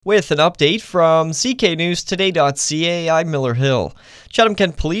With an update from cknewstoday.ca, I'm Miller Hill.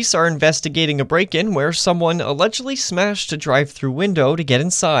 Chatham-Kent police are investigating a break-in where someone allegedly smashed a drive-through window to get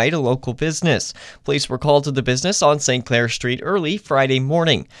inside a local business. Police were called to the business on St. Clair Street early Friday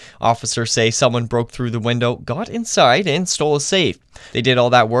morning. Officers say someone broke through the window, got inside, and stole a safe. They did all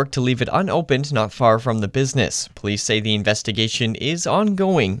that work to leave it unopened not far from the business. Police say the investigation is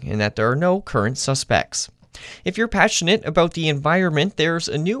ongoing and that there are no current suspects. If you're passionate about the environment, there's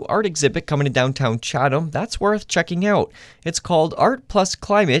a new art exhibit coming to downtown Chatham that's worth checking out. It's called Art Plus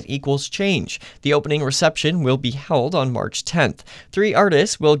Climate Equals Change. The opening reception will be held on March 10th. 3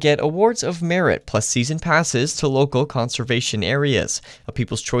 artists will get awards of merit plus season passes to local conservation areas. A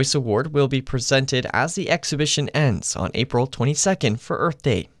People's Choice Award will be presented as the exhibition ends on April 22nd for Earth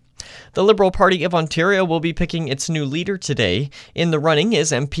Day. The Liberal Party of Ontario will be picking its new leader today. In the running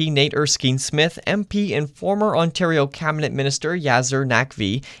is MP Nate Erskine-Smith, MP and former Ontario Cabinet Minister Yasir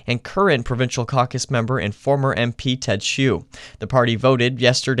Naqvi, and current Provincial Caucus member and former MP Ted Hsu. The party voted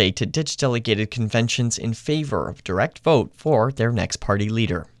yesterday to ditch delegated conventions in favor of direct vote for their next party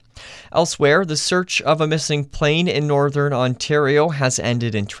leader. Elsewhere, the search of a missing plane in northern Ontario has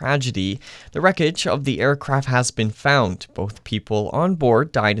ended in tragedy. The wreckage of the aircraft has been found. Both people on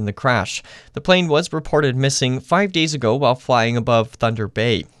board died in the crash. The plane was reported missing 5 days ago while flying above Thunder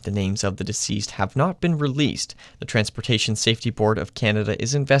Bay. The names of the deceased have not been released. The Transportation Safety Board of Canada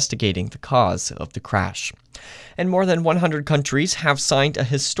is investigating the cause of the crash. And more than 100 countries have signed a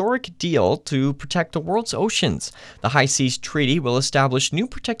historic deal to protect the world's oceans. The High Seas Treaty will establish new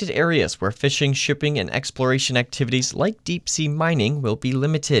protected areas where fishing, shipping, and exploration activities like deep-sea mining will be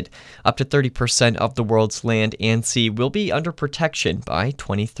limited. Up to 30% of the world's land and sea will be under protection by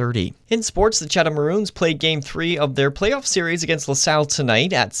 2030. In sports, the Chatham Maroons play Game 3 of their playoff series against LaSalle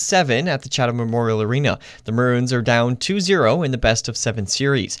tonight at 7 at the Chatham Memorial Arena. The Maroons are down 2-0 in the best-of-7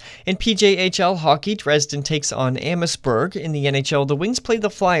 series. In PJHL hockey, Dresden takes on Amherstburg. In the NHL, the Wings play the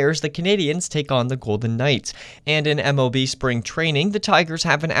Flyers, the Canadians take on the Golden Knights. And in MLB spring training, the Tigers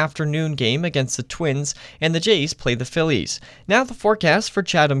have an afternoon game against the Twins, and the Jays play the Phillies. Now the forecast for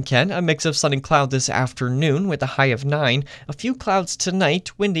Chatham-Kent, a mix of sun and cloud this afternoon with a high of 9, a few clouds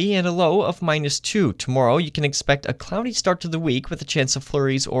tonight, windy, and a low of -2. Tomorrow you can expect a cloudy start to the week with a chance of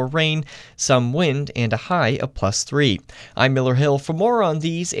flurries or rain, some wind, and a high of +3. I'm Miller Hill. For more on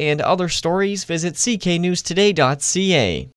these and other stories, visit cknewstoday.ca.